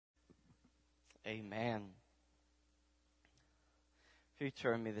Amen. If you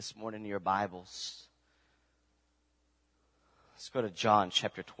turn me this morning to your Bibles, let's go to John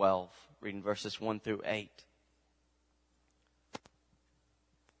chapter 12, reading verses 1 through 8.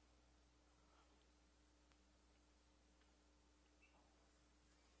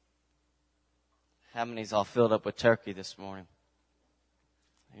 How many's all filled up with turkey this morning?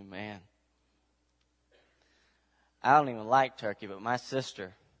 Amen. I don't even like turkey, but my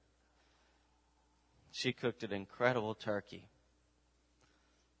sister, she cooked an incredible turkey.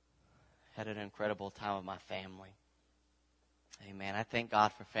 Had an incredible time with my family. Amen. I thank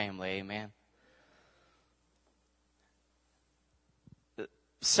God for family. Amen.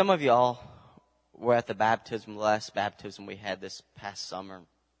 Some of y'all were at the last baptism we had this past summer.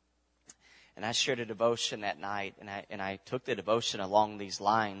 And I shared a devotion that night, and I took the devotion along these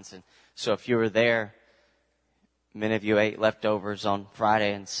lines. And so if you were there, many of you ate leftovers on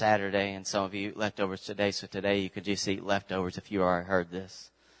Friday and Saturday, and some of you ate leftovers today. So today you could just eat leftovers if you already heard this.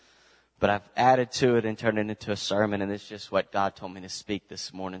 But I've added to it and turned it into a sermon, and it's just what God told me to speak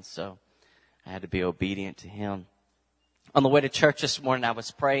this morning. So I had to be obedient to Him. On the way to church this morning, I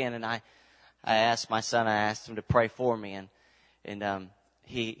was praying, and I asked my son, I asked him to pray for me, and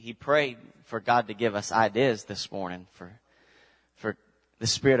he prayed for God to give us ideas this morning, for the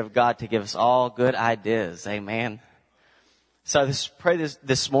Spirit of God to give us all good ideas. Amen. So pray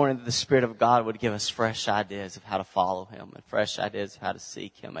this morning that the Spirit of God would give us fresh ideas of how to follow Him and fresh ideas of how to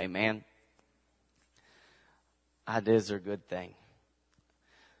seek Him. Amen. Ideas are a good thing.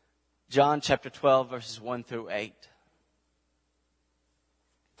 John chapter 12, verses 1 through 8.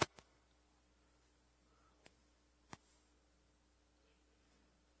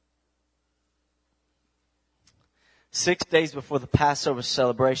 Six days before the Passover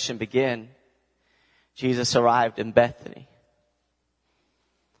celebration began, Jesus arrived in Bethany,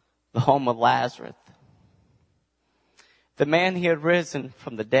 the home of Lazarus, the man he had risen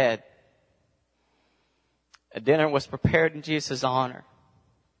from the dead. A dinner was prepared in Jesus' honor.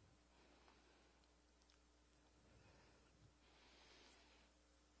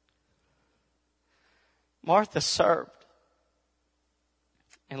 Martha served,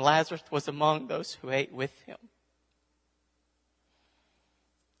 and Lazarus was among those who ate with him.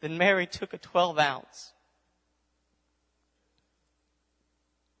 Then Mary took a 12-ounce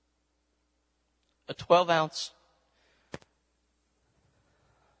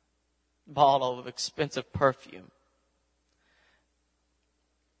bottle of expensive perfume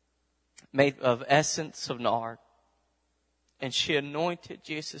made of essence of nard, and she anointed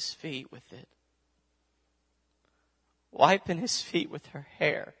Jesus' feet with it, wiping His feet with her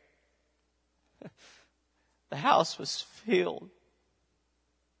hair. The house was filled.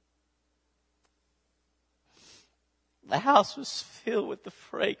 The house was filled with the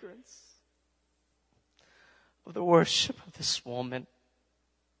fragrance of the worship of this woman.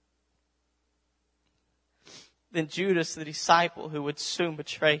 Then Judas, the disciple who would soon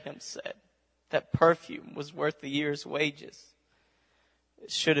betray him, said that perfume was worth the year's wages.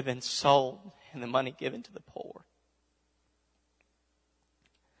 It should have been sold and the money given to the poor.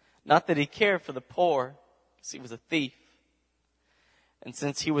 Not that he cared for the poor, because he was a thief. And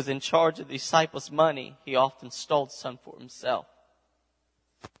since he was in charge of the disciples' money, he often stole some for himself.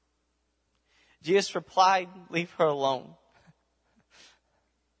 Jesus replied, "Leave her alone."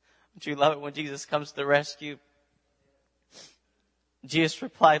 Don't you love it when Jesus comes to the rescue? Jesus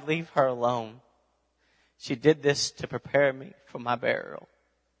replied, "Leave her alone. She did this to prepare me for my burial.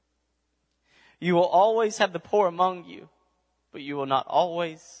 You will always have the poor among you, but you will not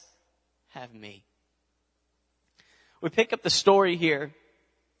always have me." We pick up the story here,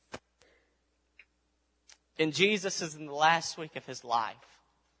 and Jesus is in the last week of His life.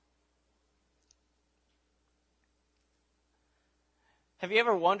 Have you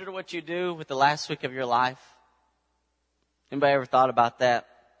ever wondered what you do with the last week of your life? Anybody ever thought about that?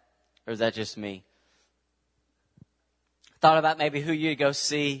 Or is that just me? Thought about maybe who you go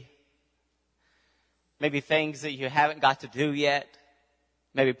see? Maybe things that you haven't got to do yet?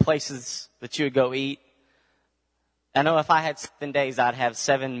 Maybe places that you would go eat? I know if I had 7 days, I'd have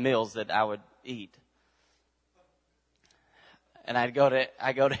 7 meals that I would eat. And I go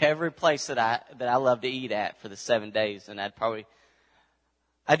to every place that I love to eat at for the 7 days, and I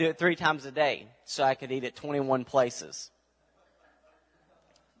do it 3 times a day, so I could eat at 21 places.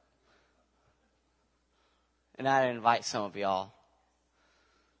 And I'd invite some of y'all.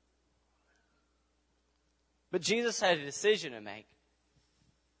 But Jesus had a decision to make.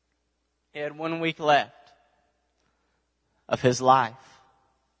 He had 1 week left of His life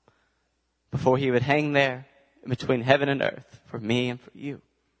before He would hang there in between heaven and earth for me and for you.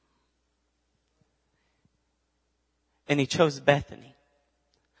 And he chose Bethany.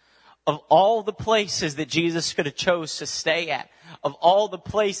 Of all the places that Jesus could have chose to stay at, of all the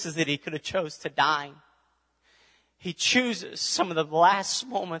places that he could have chose to dine, he chooses some of the last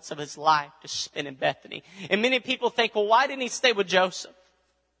moments of his life to spend in Bethany. And many people think, well, why didn't he stay with Joseph?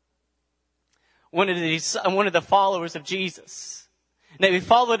 One of the followers of Jesus. Now, he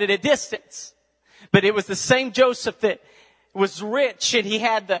followed at a distance, but it was the same Joseph that was rich, and he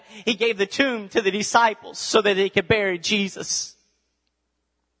gave the tomb to the disciples so that they could bury Jesus.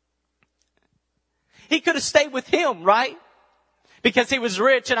 He could have stayed with him, right? Because he was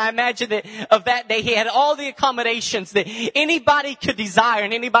rich, and I imagine that of that day he had all the accommodations that anybody could desire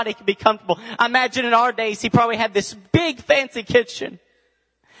and anybody could be comfortable. I imagine in our days he probably had this big fancy kitchen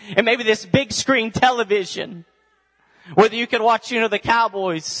and maybe this big screen television where you could watch, the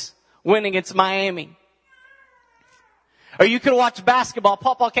Cowboys win against Miami. Or you could watch basketball.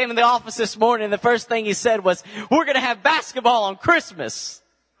 Papa came in the office this morning and the first thing he said was, we're going to have basketball on Christmas.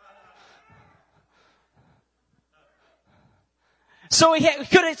 So he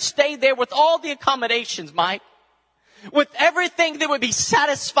could have stayed there with all the accommodations, Mike. With everything that would be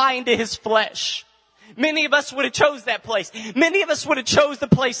satisfying to his flesh. Many of us would have chose that place. Many of us would have chose the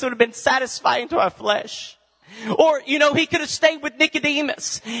place that would have been satisfying to our flesh. Or, he could have stayed with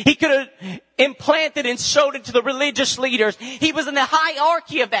Nicodemus. He could have implanted and showed it to the religious leaders. He was in the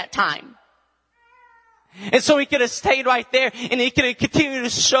hierarchy of that time. And so he could have stayed right there and he could have continued to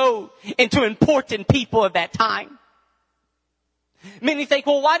show into important people of that time. Many think,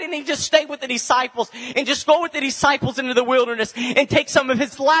 well, why didn't he just stay with the disciples and just go with the disciples into the wilderness and take some of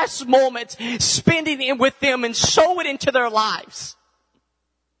his last moments spending it with them and sow it into their lives?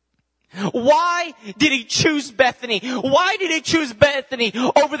 Why did he choose Bethany? Why did he choose Bethany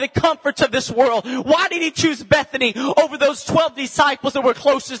over the comforts of this world? Why did he choose Bethany over those 12 disciples that were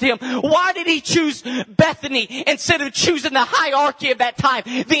closest to him? Why did he choose Bethany instead of choosing the hierarchy of that time,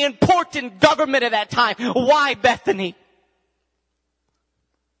 the important government of that time? Why Bethany?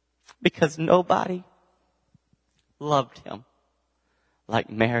 Because nobody loved him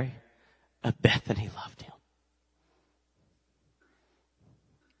like Mary of Bethany loved him.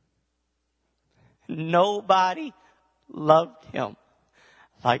 Nobody loved him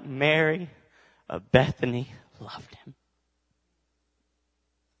like Mary of Bethany loved him.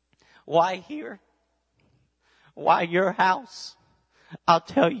 Why here? Why your house? I'll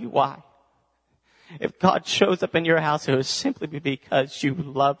tell you why. If God shows up in your house, it will simply be because you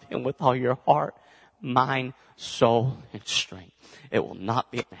love him with all your heart, mind, soul, and strength. It will not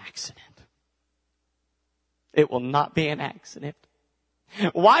be an accident. It will not be an accident.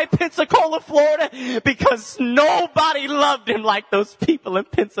 Why Pensacola, Florida? Because nobody loved him like those people in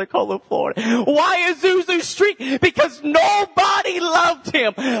Pensacola, Florida. Why Azusa Street? Because nobody loved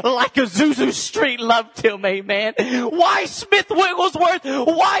him like Azusa Street loved him, amen. Why Smith Wigglesworth?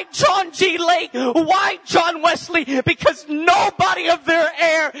 Why John G. Lake? Why John Wesley? Because nobody of their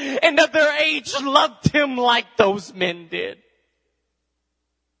era and of their age loved him like those men did.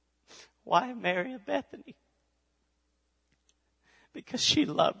 Why Mary of Bethany? Because she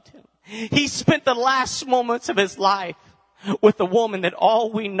loved him. He spent the last moments of his life with a woman that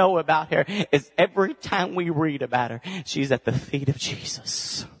all we know about her is every time we read about her, she's at the feet of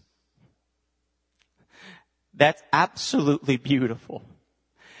Jesus. That's absolutely beautiful.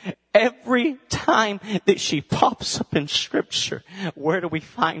 Every time that she pops up in Scripture, where do we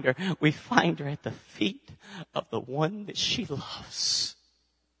find her? We find her at the feet of the one that she loves.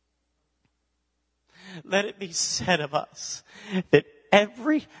 Let it be said of us that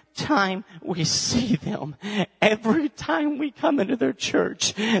every time we see them, every time we come into their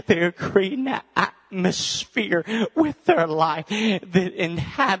church, they are creating that atmosphere with their life that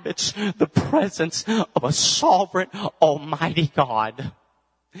inhabits the presence of a sovereign, almighty God.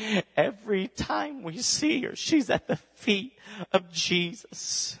 Every time we see her, she's at the feet of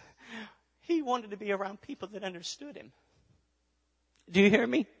Jesus. He wanted to be around people that understood him. Do you hear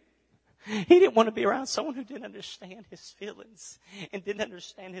me? He didn't want to be around someone who didn't understand his feelings and didn't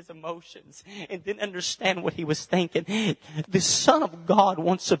understand his emotions and didn't understand what he was thinking. The Son of God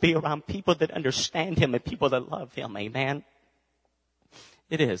wants to be around people that understand him and people that love him. Amen.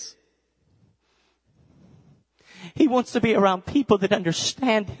 It is. He wants to be around people that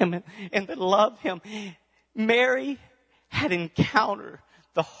understand him and that love him. Mary had encountered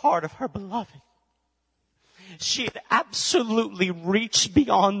the heart of her beloved. She had absolutely reached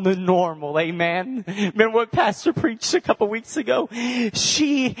beyond the normal. Amen. Remember what Pastor preached a couple weeks ago?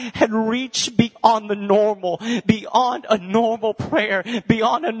 She had reached beyond the normal, beyond a normal prayer,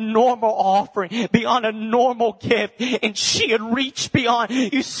 beyond a normal offering, beyond a normal gift. And she had reached beyond.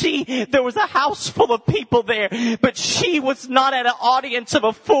 You see, there was a house full of people there, but she was not at an audience of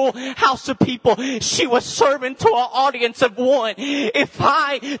a full house of people. She was serving to an audience of one. If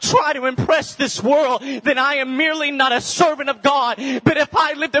I try to impress this world, then I am merely not a servant of God. But if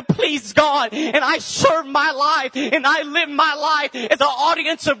I live to please God and I serve my life and I live my life as an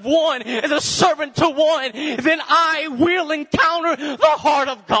audience of one, as a servant to one, then I will encounter the heart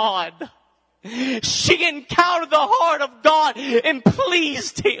of God. She encountered the heart of God and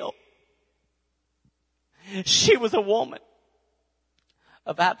pleased Him. She was a woman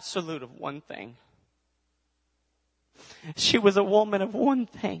of absolute of one thing. She was a woman of one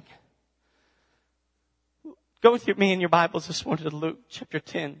thing. Go with me in your Bibles this morning to Luke chapter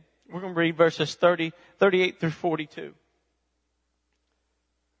 10. We're going to read verses 38 through 42.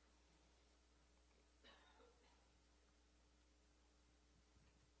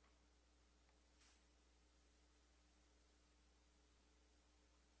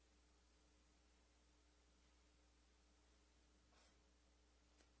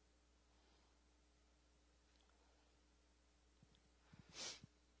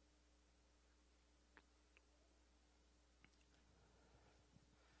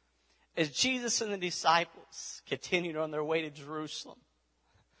 As Jesus and the disciples continued on their way to Jerusalem,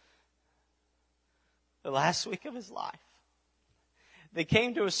 the last week of His life, they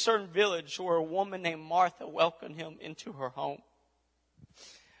came to a certain village where a woman named Martha welcomed Him into her home.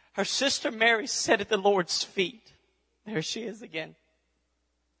 Her sister Mary sat at the Lord's feet. There she is again,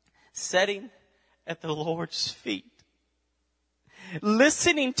 sitting at the Lord's feet,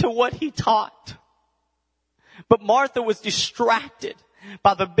 listening to what He taught. But Martha was distracted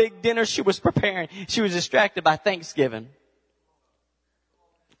by the big dinner she was preparing. She was distracted by Thanksgiving.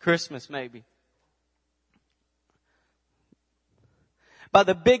 Christmas, maybe. By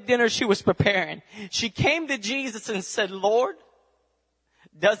the big dinner she was preparing. She came to Jesus and said, Lord,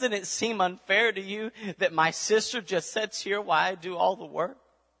 doesn't it seem unfair to you that my sister just sits here while I do all the work?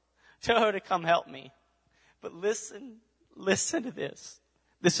 Tell her to come help me. But listen to this.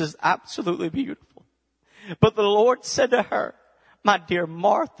 This is absolutely beautiful. But the Lord said to her, my dear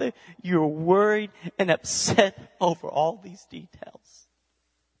Martha, you're worried and upset over all these details.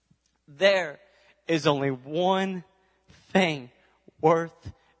 There is only one thing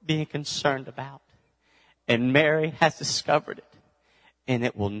worth being concerned about. And Mary has discovered it. And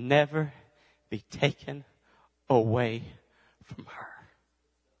it will never be taken away from her.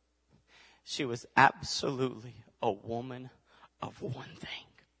 She was absolutely a woman of one thing.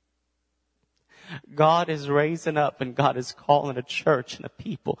 God is raising up and God is calling a church and a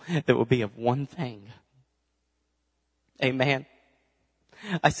people that will be of one thing. Amen.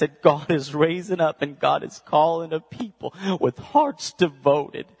 I said God is raising up and God is calling a people with hearts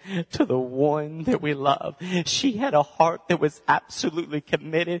devoted to the one that we love. She had a heart that was absolutely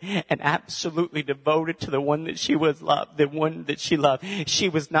committed and absolutely devoted to the one that she was loved, the one that she loved. She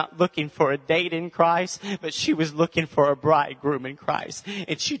was not looking for a date in Christ, but she was looking for a bridegroom in Christ.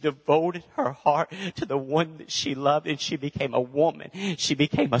 And she devoted her heart to the one that she loved, and she became a woman. She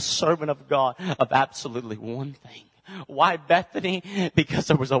became a servant of God of absolutely one thing. Why Bethany? Because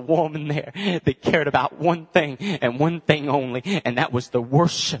there was a woman there that cared about one thing and one thing only, and that was the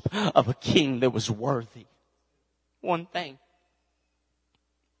worship of a king that was worthy. One thing.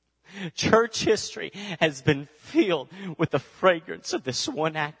 Church history has been filled with the fragrance of this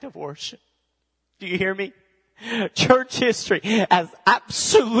one act of worship. Do you hear me? Church history has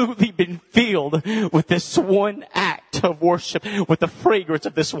absolutely been filled with this one act of worship, with the fragrance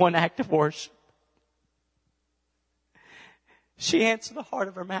of this one act of worship. She answered the heart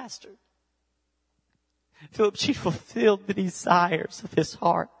of her master. Philip, she fulfilled the desires of his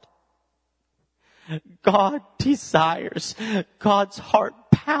heart. God desires, God's heart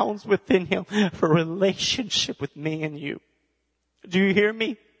pounds within him for a relationship with me and you. Do you hear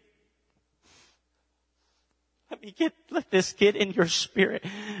me? Let this get in your spirit.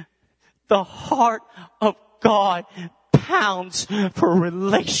 The heart of God pounds for a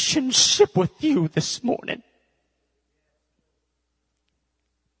relationship with you this morning.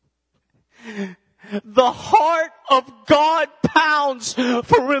 The heart of God pounds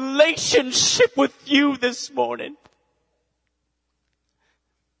for relationship with you this morning.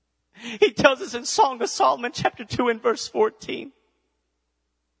 He tells us in Song of Solomon chapter 2 and verse 14.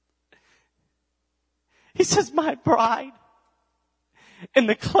 He says, my bride, in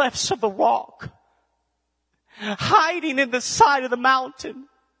the clefts of the rock hiding in the side of the mountain.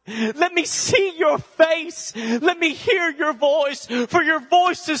 Let me see your face. Let me hear your voice, for your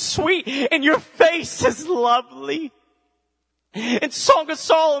voice is sweet and your face is lovely. In Song of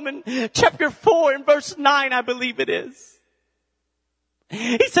Solomon, chapter 4 and verse 9, I believe it is.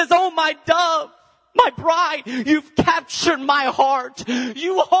 He says, "Oh, my dove, my bride, you've captured my heart.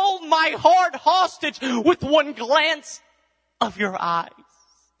 You hold my heart hostage with one glance of your eyes."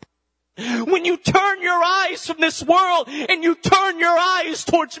 When you turn your eyes from this world and you turn your eyes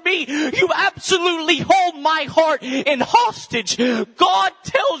towards me, you absolutely hold my heart in hostage. God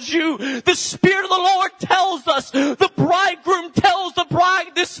tells you, the Spirit of the Lord tells us, the bridegroom tells the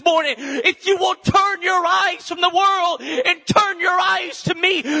bride this morning, if you will turn your eyes from the world and turn your eyes to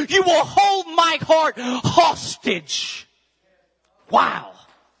me, you will hold my heart hostage. Wow.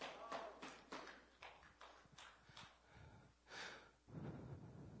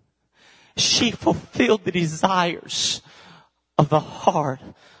 She fulfilled the desires of the heart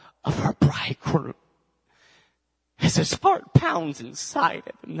of her bridegroom. As his heart pounds inside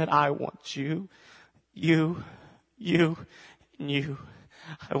of him that I want you, and you.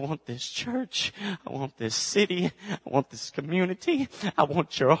 I want this church. I want this city. I want this community. I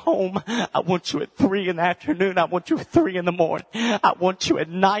want your home. I want you at 3 in the afternoon. I want you at 3 in the morning. I want you at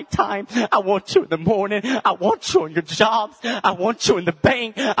nighttime. I want you in the morning. I want you on your jobs. I want you in the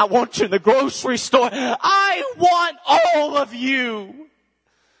bank. I want you in the grocery store. I want all of you.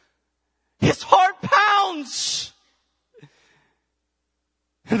 His heart pounds.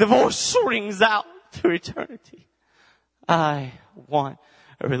 And the voice rings out through eternity. I want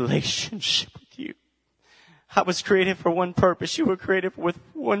a relationship with you. I was created for one purpose. You were created with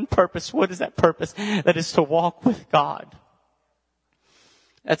one purpose. What is that purpose? That is to walk with God.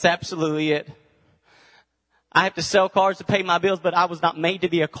 That's absolutely it. I have to sell cars to pay my bills, but I was not made to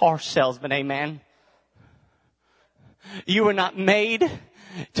be a car salesman. Amen. You were not made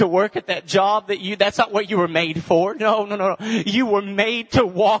to work at that job that's not what you were made for. No. You were made to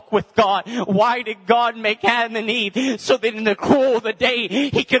walk with God. Why did God make Adam and Eve? So that in the cool of the day,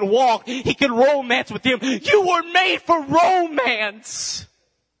 he could walk, he could romance with him. You were made for romance.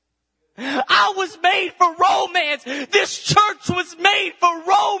 I was made for romance. This church was made for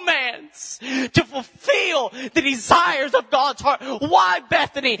romance. To fulfill the desires of God's heart. Why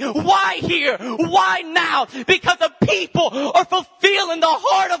Bethany? Why here? Why now? Because the people are fulfilling the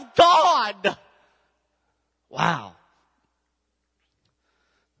heart of God. Wow.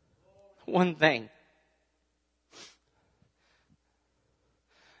 One thing.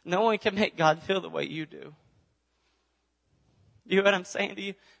 No one can make God feel the way you do. You know what I'm saying to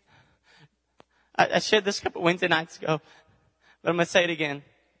you? I shared this a couple Wednesday nights ago, but I'm going to say it again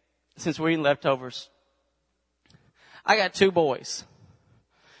since we're eating leftovers. I got 2 boys,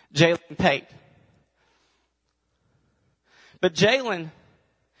 Jalen and Pate. But Jalen,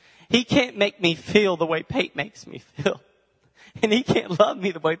 he can't make me feel the way Pate makes me feel. And he can't love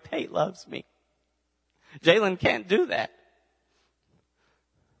me the way Pate loves me. Jalen can't do that.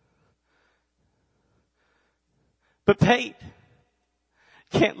 But Pate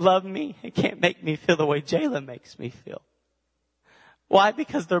can't love me. It can't make me feel the way Jalen makes me feel. Why?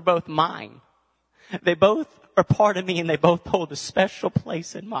 Because they're both mine. They both are part of me and they both hold a special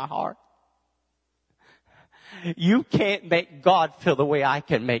place in my heart. You can't make God feel the way I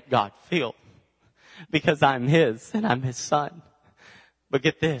can make God feel. Because I'm His and I'm His son. But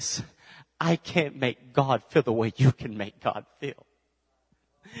get this. I can't make God feel the way you can make God feel.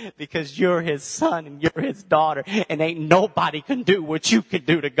 Because you're His son and you're His daughter. And ain't nobody can do what you can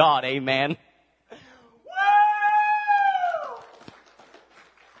do to God. Amen. Woo!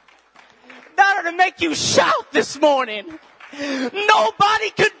 That ought to make you shout this morning. Nobody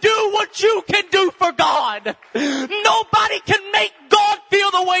can do what you can do for God. Nobody can make God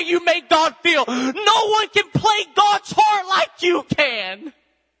feel the way you make God feel. No one can play God's heart like you can.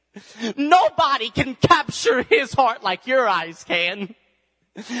 Nobody can capture His heart like your eyes can.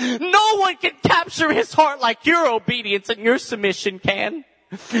 No one can capture His heart like your obedience and your submission can.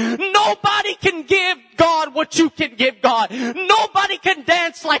 Nobody can give God what you can give God. Nobody can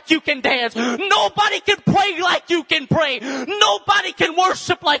dance like you can dance. Nobody can pray like you can pray. Nobody can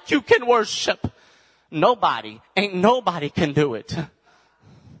worship like you can worship. Nobody can do it.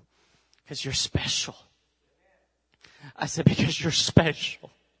 Because you're special. I said because you're special.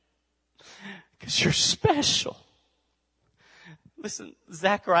 Because you're special. Listen,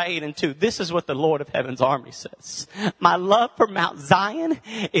 Zechariah 8:2. This is what the Lord of Heaven's army says. My love for Mount Zion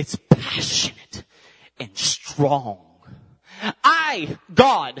is passionate and strong. I,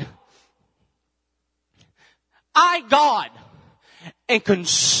 God, am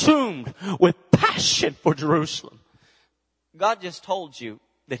consumed with passion for Jerusalem. God just told you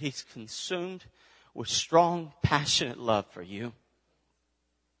that He's consumed with strong, passionate love for you.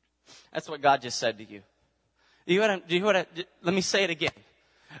 That's what God just said to you. Let me say it again.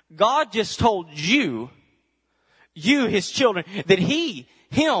 God just told you, His children, that He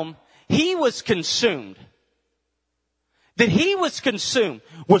was consumed. That He was consumed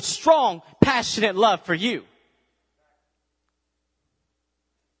with strong, passionate love for you.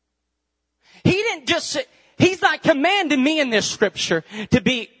 He didn't just say, He's not commanding me in this scripture to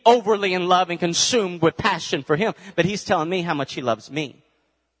be overly in love and consumed with passion for Him, but He's telling me how much He loves me.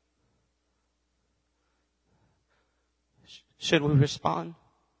 Should we respond?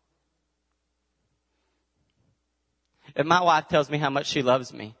 If my wife tells me how much she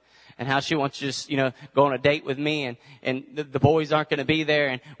loves me and how she wants to just, go on a date with me and the boys aren't going to be there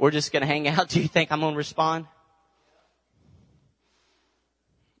and we're just going to hang out, do you think I'm going to respond?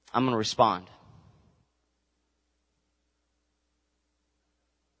 I'm going to respond.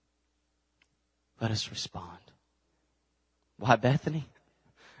 Let us respond. Why, Bethany?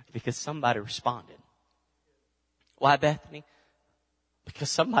 Because somebody responded. Why, Bethany?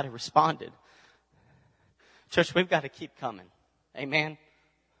 Because somebody responded. Church, we've got to keep coming. Amen?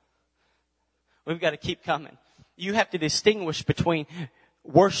 We've got to keep coming. You have to distinguish between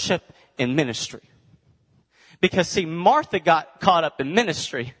worship and ministry. Because, see, Martha got caught up in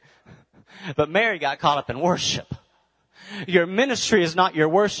ministry, but Mary got caught up in worship. Your ministry is not your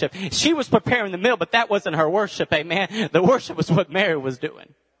worship. She was preparing the meal, but that wasn't her worship, amen? The worship was what Mary was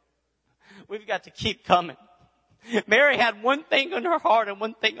doing. We've got to keep coming. Mary had one thing on her heart and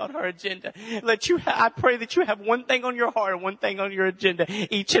one thing on her agenda. I pray that you have one thing on your heart and one thing on your agenda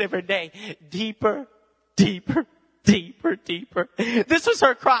each and every day. Deeper, deeper, deeper, deeper. This was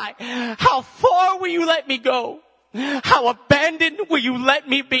her cry. How far will you let me go? How abandoned will you let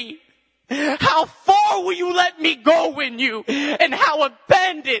me be? How far will you let me go in you? And how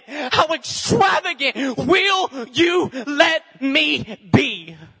abandoned, how extravagant will you let me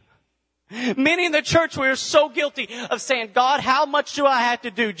be? Many in the church, we are so guilty of saying, God, how much do I have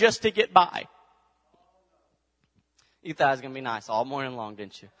to do just to get by? You thought it was going to be nice all morning long,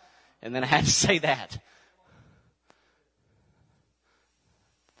 didn't you? And then I had to say that.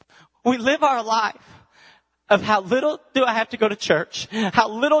 We live our life of how little do I have to go to church? How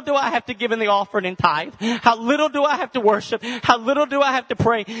little do I have to give in the offering and tithe? How little do I have to worship? How little do I have to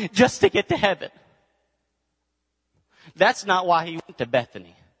pray just to get to heaven? That's not why He went to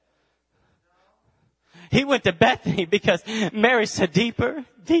Bethany. He went to Bethany because Mary said, deeper,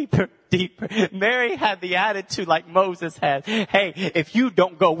 deeper, deeper. Mary had the attitude like Moses had. Hey, if you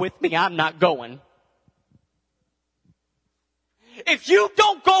don't go with me, I'm not going. If you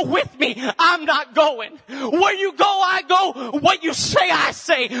don't go with me, I'm not going. Where you go, I go. What you say, I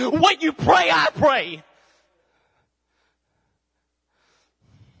say. What you pray, I pray.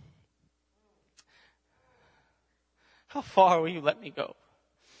 How far will you let me go?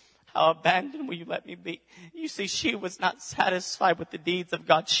 How abandoned will you let me be? You see, she was not satisfied with the deeds of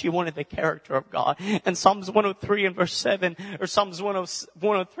God. She wanted the character of God. And Psalms 103 and verse 7, or Psalms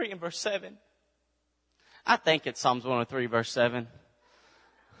 103 and verse 7. I think it's Psalms 103 verse 7.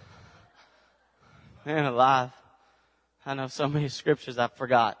 Man alive. I know so many scriptures I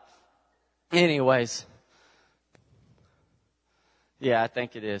forgot. Anyways. Yeah, I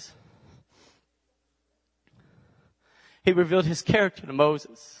think it is. He revealed His character to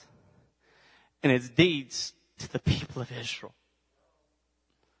Moses and His deeds to the people of Israel.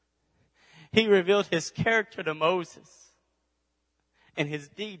 He revealed His character to Moses and His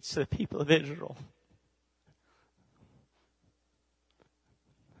deeds to the people of Israel.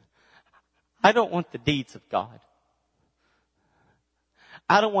 I don't want the deeds of God.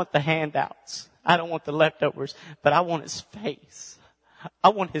 I don't want the handouts. I don't want the leftovers, but I want His face. I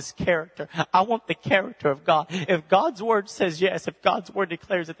want His character. I want the character of God. If God's word says yes, if God's word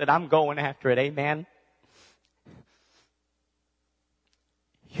declares it, then I'm going after it. Amen.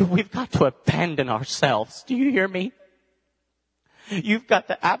 We've got to abandon ourselves. Do you hear me? You've got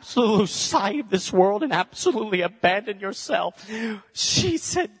to absolutely lose sight of this world and absolutely abandon yourself. She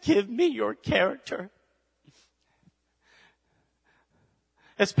said, give me your character.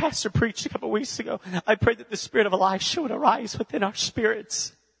 As Pastor preached a couple of weeks ago, I prayed that the spirit of Elisha would arise within our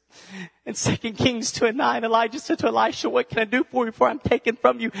spirits. In 2 Kings 2:9, Elijah said to Elisha, what can I do for you, for I'm taken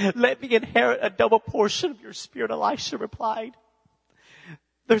from you? Let me inherit a double portion of your spirit. Elisha replied,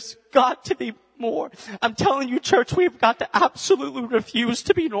 there's got to be more. I'm telling you, church, we've got to absolutely refuse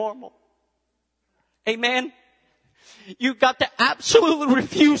to be normal. Amen? You've got to absolutely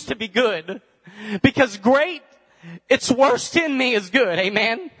refuse to be good. Because great, it's worst in me is good.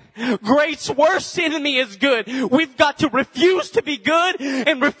 Amen? Great's worst enemy is good. We've got to refuse to be good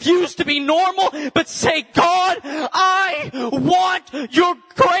and refuse to be normal, but say, God, I want your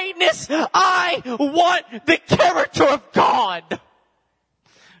greatness. I want the character of God.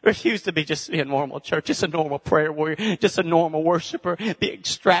 Refuse to be just a normal church, just a normal prayer warrior, just a normal worshiper. Be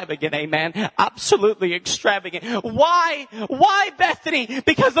extravagant, amen. Absolutely extravagant. Why? Why Bethany?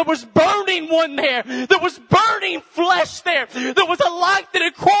 Because there was burning one there. There was burning flesh there. There was a light that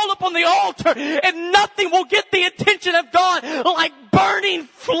had crawled up on the altar, and nothing will get the attention of God like burning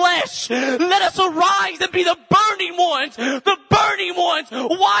flesh. Let us arise and be the burning ones. The burning ones.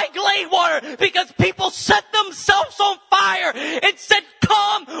 Why Gladewater? Because people set themselves on fire and said,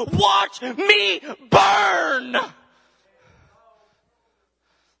 come watch me burn.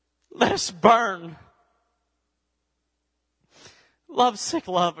 Let us burn. Lovesick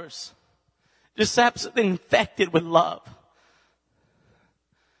lovers. Just absolutely infected with love.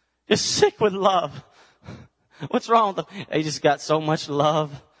 Just sick with love. What's wrong with them? They just got so much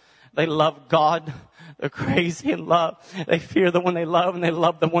love. They love God. They're crazy in love. They fear the one they love and they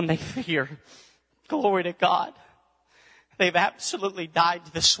love the one they fear. Glory to God. They've absolutely died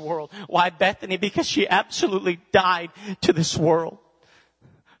to this world. Why Bethany? Because she absolutely died to this world.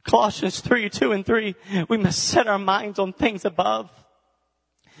 Colossians 3:2-3. We must set our minds on things above,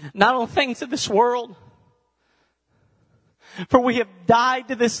 not on things of this world. For we have died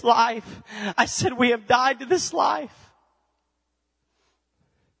to this life. I said we have died to this life.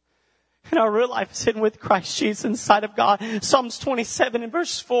 And our real life is hidden with Christ Jesus in the sight of God. Psalms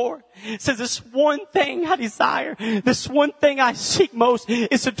 27:4 says, this one thing I desire, this one thing I seek most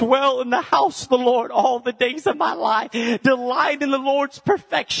is to dwell in the house of the Lord all the days of my life. Delight in the Lord's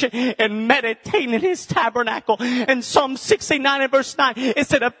perfection and meditate in His tabernacle. And Psalm 69:9, it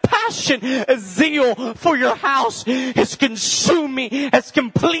said, a passion, a zeal for your house has consumed me, has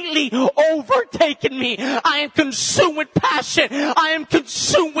completely overtaken me. I am consumed with passion. I am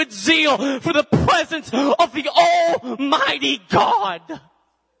consumed with zeal for the presence of the Almighty God.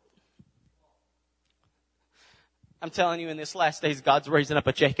 I'm telling you, in this last days, God's raising up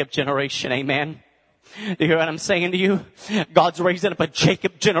a Jacob generation. Amen. Do you hear what I'm saying to you? God's raising up a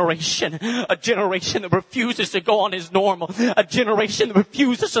Jacob generation. A generation that refuses to go on as normal. A generation that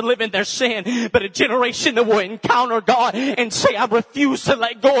refuses to live in their sin. But a generation that will encounter God and say, I refuse to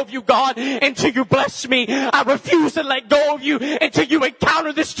let go of you, God, until you bless me. I refuse to let go of you until you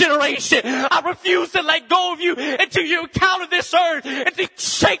encounter this generation. I refuse to let go of you until you encounter this earth. Until you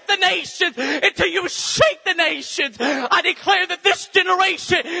shake the nations. Until you shake the nations. I declare that this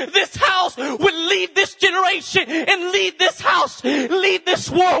generation, this house, will leave this generation and leave this house, leave this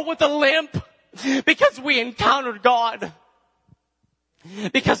world with a limp, because we encountered God.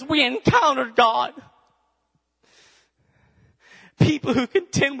 Because we encountered God. People who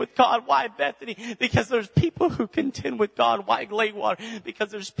contend with God. Why Bethany? Because there's people who contend with God. Why Gladewater?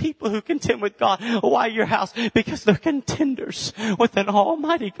 Because there's people who contend with God. Why your house? Because they're contenders with an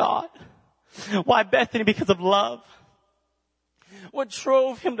almighty God. Why Bethany? Because of love. What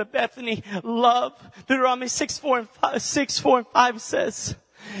drove him to Bethany? Love. Deuteronomy 6:4-5 says,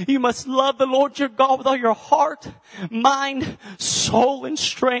 you must love the Lord your God with all your heart, mind, soul, and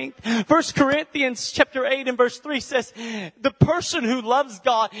strength. 1 Corinthians chapter 8:3 says, the person who loves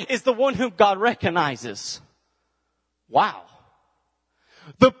God is the one whom God recognizes. Wow.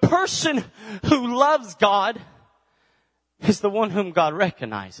 The person who loves God is the one whom God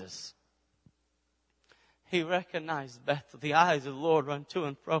recognizes. He recognized Bethel. The eyes of the Lord run to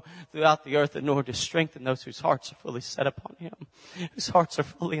and fro throughout the earth in order to strengthen those whose hearts are fully set upon Him, whose hearts are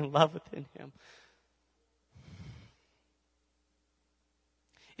fully in love within Him.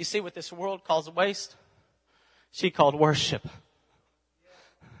 You see what this world calls waste? She called worship.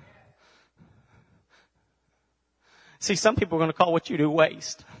 See, some people are going to call what you do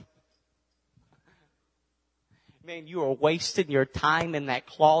waste. Man, you are wasting your time in that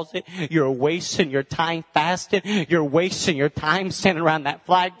closet. You're wasting your time fasting. You're wasting your time standing around that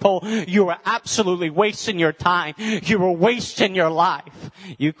flagpole. You are absolutely wasting your time. You are wasting your life.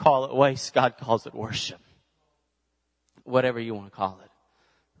 You call it waste. God calls it worship. Whatever you want to call it.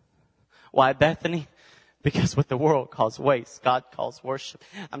 Why Bethany? Because what the world calls waste, God calls worship.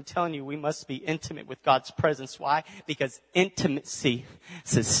 I'm telling you, we must be intimate with God's presence. Why? Because intimacy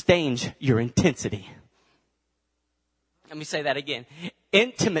sustains your intensity. Let me say that again.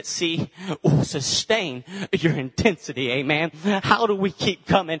 Intimacy will sustain your intensity. Amen. How do we keep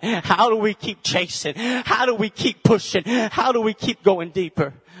coming? How do we keep chasing? How do we keep pushing? How do we keep going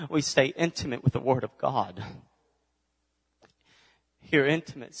deeper? We stay intimate with the Word of God. Your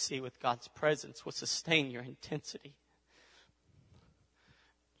intimacy with God's presence will sustain your intensity.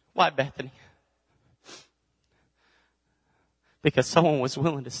 Why Bethany? Because someone was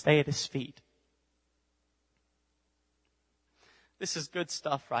willing to stay at his feet. This is good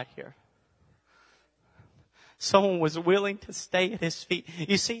stuff right here. Someone was willing to stay at his feet.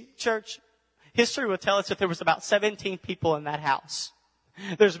 You see, church, history will tell us that there was about 17 people in that house.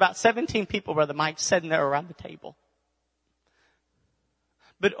 There's about 17 people, Brother Mike, sitting there around the table.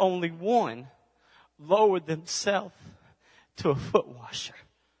 But only one lowered themselves to a foot washer.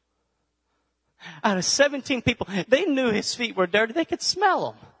 Out of 17 people, they knew his feet were dirty. They could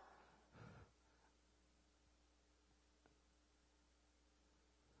smell them.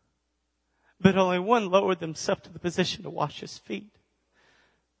 But only one lowered themselves to the position to wash his feet.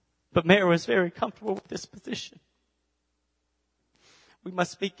 But Mary was very comfortable with this position. We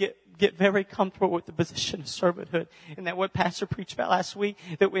must get very comfortable with the position of servanthood. And that what Pastor preached about last week,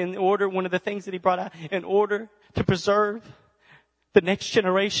 that one of the things that he brought out, in order to preserve the next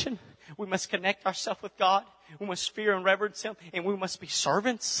generation, we must connect ourselves with God. We must fear and reverence Him. And we must be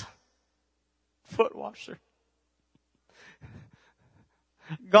servants. Foot washer.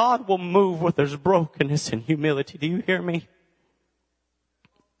 God will move where there's brokenness and humility. Do you hear me?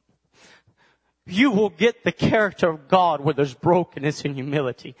 You will get the character of God where there's brokenness and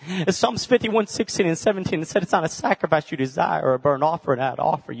humility. As Psalms 51, 16 and 17, it said it's not a sacrifice you desire or a burnt offering I'd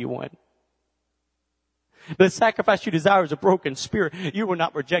offer you one. The sacrifice you desire is a broken spirit. You will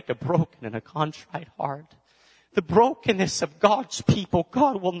not reject a broken and a contrite heart. The brokenness of God's people,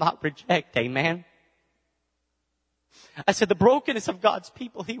 God will not reject. Amen. I said the brokenness of God's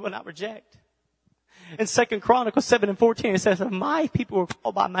people, He will not reject. In 2 Chronicles 7 and 14, it says, if my people who are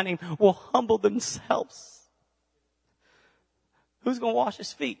called by my name will humble themselves. Who's going to wash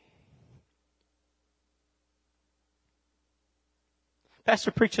his feet?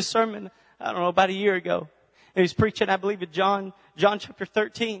 Pastor preached a sermon, I don't know, about a year ago. And he was preaching, I believe, in John chapter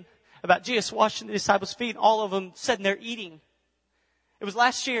 13, about Jesus washing the disciples' feet, and all of them sitting there eating. It was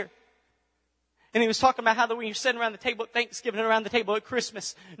last year. And he was talking about how when you're sitting around the table at Thanksgiving and around the table at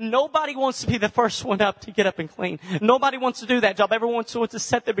Christmas, nobody wants to be the first one up to get up and clean. Nobody wants to do that job. Everyone wants to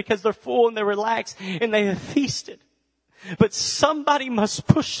sit there because they're full and they're relaxed and they have feasted. But somebody must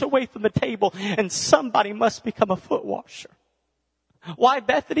push away from the table and somebody must become a foot washer. Why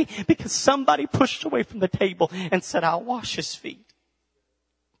Bethany? Because somebody pushed away from the table and said, I'll wash his feet.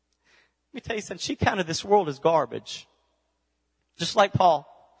 Let me tell you something. She counted this world as garbage. Just like Paul.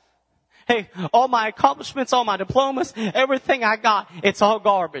 Hey, all my accomplishments, all my diplomas, everything I got, it's all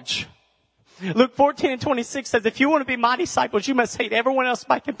garbage. Luke 14 and 26 says, if you want to be my disciples, you must hate everyone else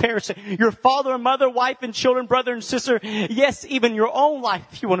by comparison. Your father and mother, wife and children, brother and sister. Yes, even your own life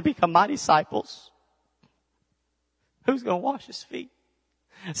if you want to become my disciples. Who's going to wash his feet?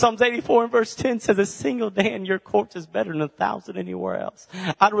 Psalms 84 and verse 10 says, a single day in your courts is better than 1,000 anywhere else.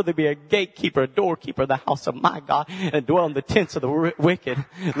 I'd rather be a gatekeeper, a doorkeeper of the house of my God and dwell in the tents of the wicked,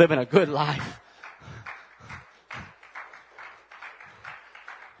 living a good life.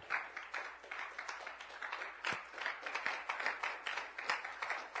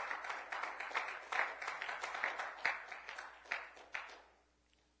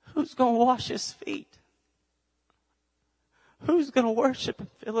 Who's going to wash his feet? Who's going to worship him,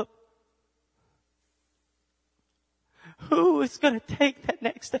 Philip? Who is going to take that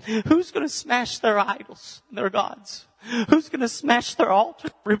next step? Who's going to smash their idols, their gods? Who's going to smash their altar,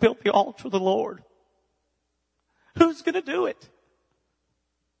 rebuild the altar of the Lord? Who's going to do it?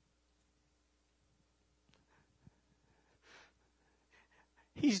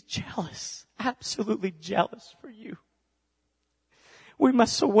 He's jealous, absolutely jealous for you. We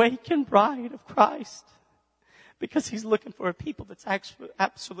must awaken bride of Christ. Because He's looking for a people that's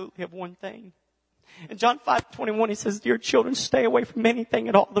absolutely of one thing. In John 5:21, He says, dear children, stay away from anything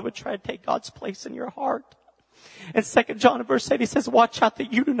at all that would try to take God's place in your heart. In 2 John verse 8, He says, watch out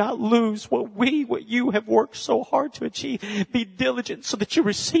that you do not lose what you have worked so hard to achieve. Be diligent so that you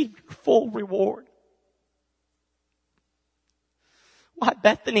receive your full reward. Why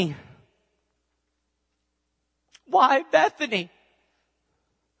Bethany? Why Bethany?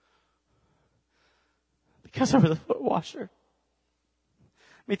 Because of the foot washer.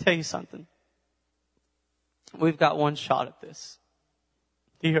 Let me tell you something. We've got one shot at this.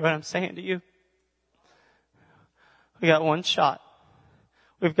 Do you hear what I'm saying to you? We got one shot.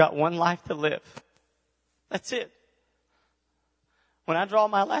 We've got one life to live. That's it. When I draw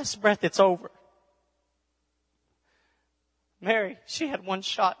my last breath, it's over. Mary, she had one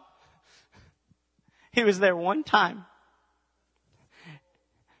shot. He was there one time.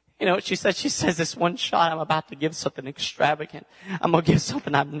 You know what she says? She says, this one shot, I'm about to give something extravagant. I'm going to give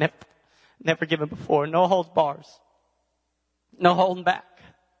something I've never given before. No holds bars. No holding back.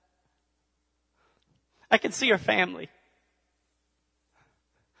 I can see her family.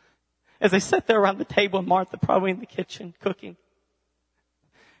 As they sat there around the table, and Martha probably in the kitchen cooking.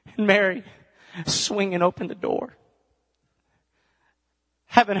 And Mary swinging open the door.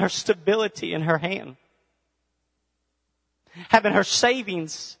 Having her stability in her hand. Having her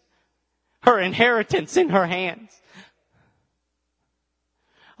savings, her inheritance in her hands.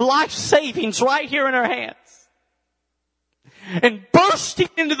 Life savings right here in her hands. And bursting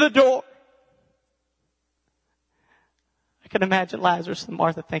into the door. I can imagine Lazarus and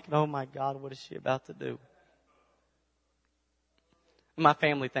Martha thinking, oh my God, what is she about to do? My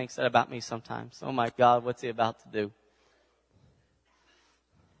family thinks that about me sometimes. Oh my God, what's he about to do?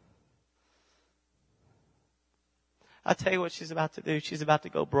 I'll tell you what she's about to do. She's about to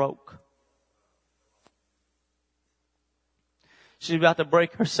go broke. She's about to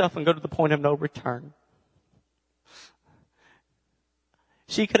break herself and go to the point of no return.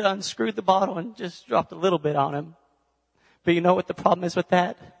 She could have unscrewed the bottle and just dropped a little bit on him. But you know what the problem is with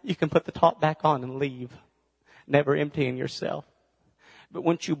that? You can put the top back on and leave, never emptying yourself. But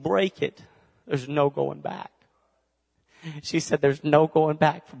once you break it, there's no going back. She said there's no going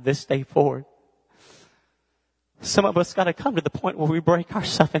back from this day forward. Some of us got to come to the point where we break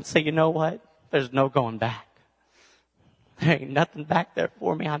ourselves and say, you know what? There's no going back. There ain't nothing back there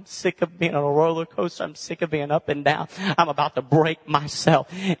for me. I'm sick of being on a roller coaster. I'm sick of being up and down. I'm about to break myself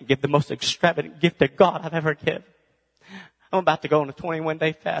and give the most extravagant gift to God I've ever given. I'm about to go on a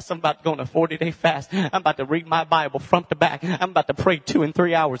 21-day fast. I'm about to go on a 40-day fast. I'm about to read my Bible front to back. I'm about to pray 2 and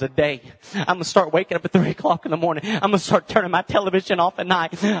 3 hours a day. I'm going to start waking up at 3 o'clock in the morning. I'm going to start turning my television off at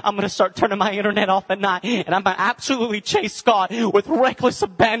night. I'm going to start turning my internet off at night. And I'm going to absolutely chase God with reckless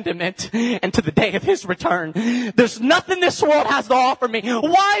abandonment into the day of His return. There's nothing this world has to offer me.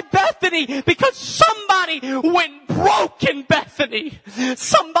 Why Bethany? Because somebody went broke in Bethany.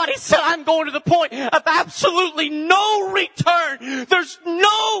 Somebody said, I'm going to the point of absolutely no return. There's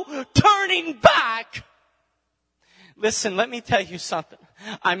no turning back. Listen, let me tell you something.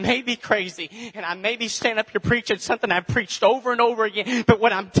 I may be crazy and I may be standing up here preaching something I've preached over and over again, but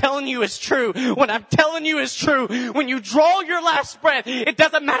what I'm telling you is true. What I'm telling you is true. When you draw your last breath, it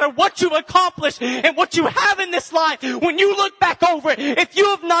doesn't matter what you've accomplished and what you have in this life. When you look back over it, if you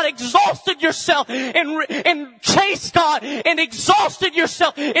have not exhausted yourself and chased God and exhausted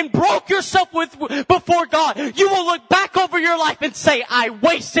yourself and broke yourself before God, you will look back over your life and say, I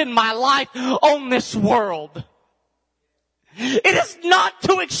wasted my life on this world. It is not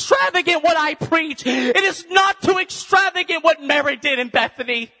too extravagant what I preach. It is not too extravagant what Mary did in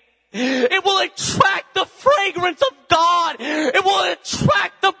Bethany. It will attract the fragrance of God. It will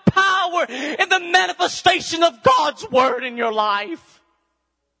attract the power and the manifestation of God's word in your life.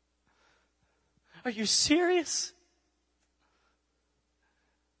 Are you serious?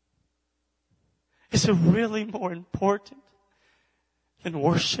 Is it really more important than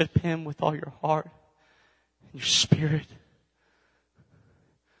worship Him with all your heart and your spirit?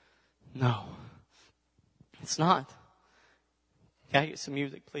 No, it's not. Can I get some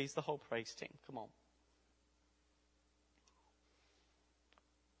music, please? The whole praise team. Come on.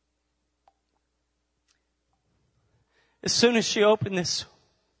 As soon as she opened this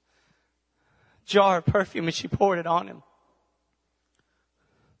jar of perfume and she poured it on him,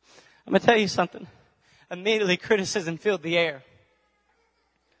 I'm going to tell you something. Immediately criticism filled the air.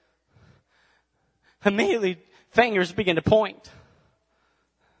 Immediately fingers began to point.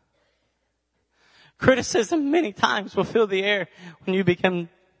 Criticism many times will fill the air when you become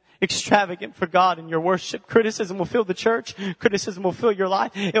extravagant for God in your worship. Criticism will fill the church. Criticism will fill your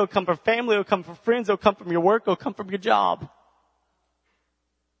life. It will come from family. It will come from friends. It will come from your work. It will come from your job.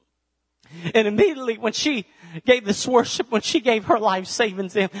 And immediately when she gave this worship, when she gave her life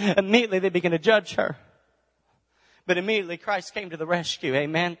savings, immediately they began to judge her. But immediately Christ came to the rescue.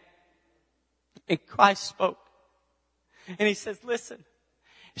 Amen. And Christ spoke. And He says, listen,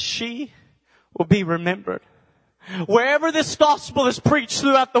 she will be remembered. Wherever this gospel is preached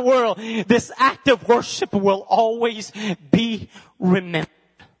throughout the world, this act of worship will always be remembered.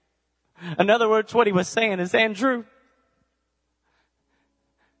 In other words, what He was saying is, Andrew,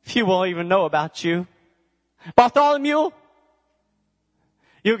 few won't even know about you. Bartholomew,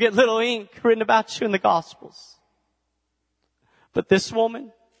 you'll get little ink written about you in the Gospels. But this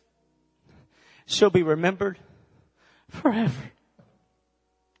woman, she'll be remembered forever.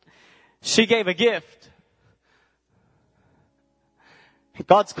 She gave a gift.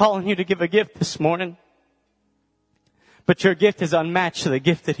 God's calling you to give a gift this morning. But your gift is unmatched to the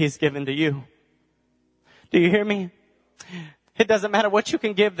gift that He's given to you. Do you hear me? It doesn't matter what you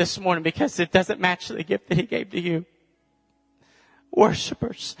can give this morning because it doesn't match the gift that He gave to you.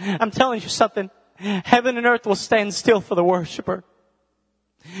 Worshipers, I'm telling you something. heaven and earth will stand still for the worshiper.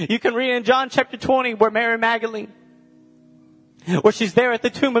 You can read in John chapter 20 where Mary Magdalene, where she's there at the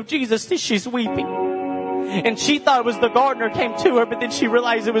tomb of Jesus, she's weeping. And she thought it was the gardener came to her, but then she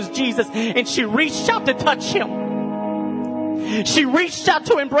realized it was Jesus. And she reached out to touch him. She reached out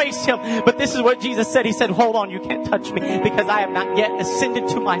to embrace him. But this is what Jesus said. He said, hold on, you can't touch me because I have not yet ascended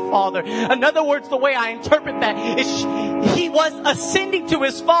to my Father. In other words, the way I interpret that is he was ascending to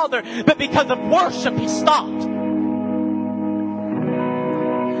his Father, but because of worship, he stopped.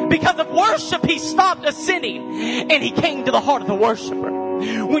 Because of worship, he stopped ascending and he came to the heart of the worshiper.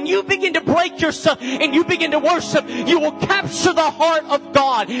 When you begin to break yourself and you begin to worship, you will capture the heart of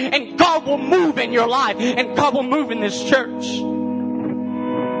God, and God will move in your life, and God will move in this church.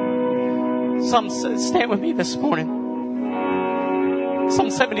 Stand with me this morning.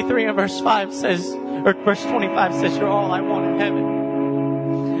 Psalm 73 and verse 5 says, or verse 25 says, you're all I want in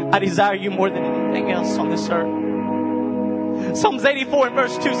heaven. I desire you more than anything else on this earth. Psalms 84 and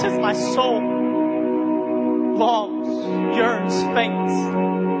verse 2 says, my soul longs, yearns, faints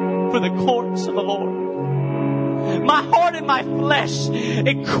for the courts of the Lord. My heart and my flesh,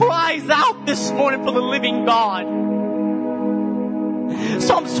 it cries out this morning for the living God.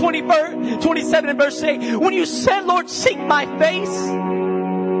 Psalms 27 and verse 8, when you said, Lord, seek my face.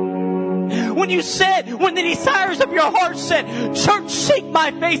 When the desires of your heart said, church, seek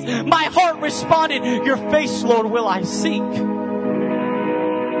my face, my heart responded, your face, Lord, will I seek.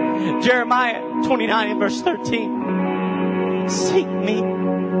 Jeremiah 29 and verse 13. Seek me,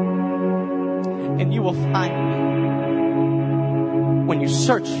 and you will find me when you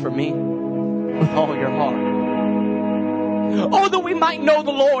search for me with all your heart. Oh, that we might know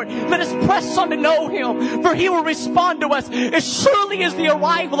the Lord. Let us press on to know him, for he will respond to us as surely as the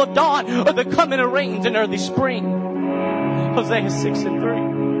arrival of dawn or the coming of rains in early spring. Hosea 6 and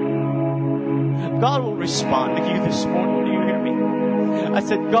 3. God will respond to you this morning. Do you hear me? I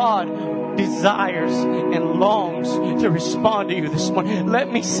said, God desires and longs to respond to you this morning.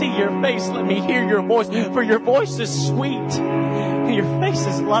 Let me see your face. Let me hear your voice. For your voice is sweet and your face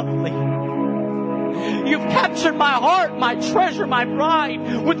is lovely. You've captured my heart, my treasure, my pride.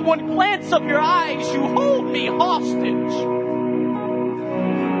 With one glance of your eyes, you hold me hostage.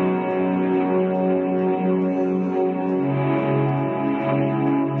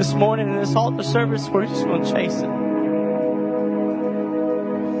 This morning in this altar service, we're just going to chase it.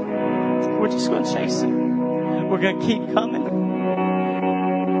 We're just going to chase it. We're going to keep coming.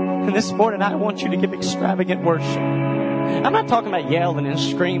 And this morning, I want you to give extravagant worship. I'm not talking about yelling and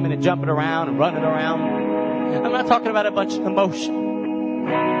screaming and jumping around and running around. I'm not talking about a bunch of emotion.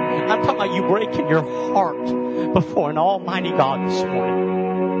 I'm talking about you breaking your heart before an almighty God this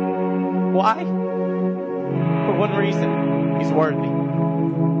morning. Why? For one reason, he's worthy.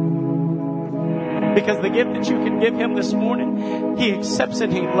 Because the gift that you can give him this morning, he accepts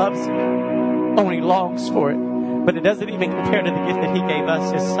it, he loves it. Oh, and he longs for it. But it doesn't even compare to the gift that he gave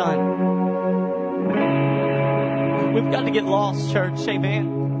us, his son. We've got to get lost, church.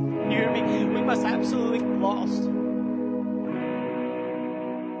 Amen. You hear me? We must absolutely get lost.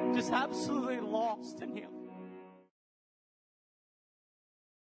 Just absolutely lost in him.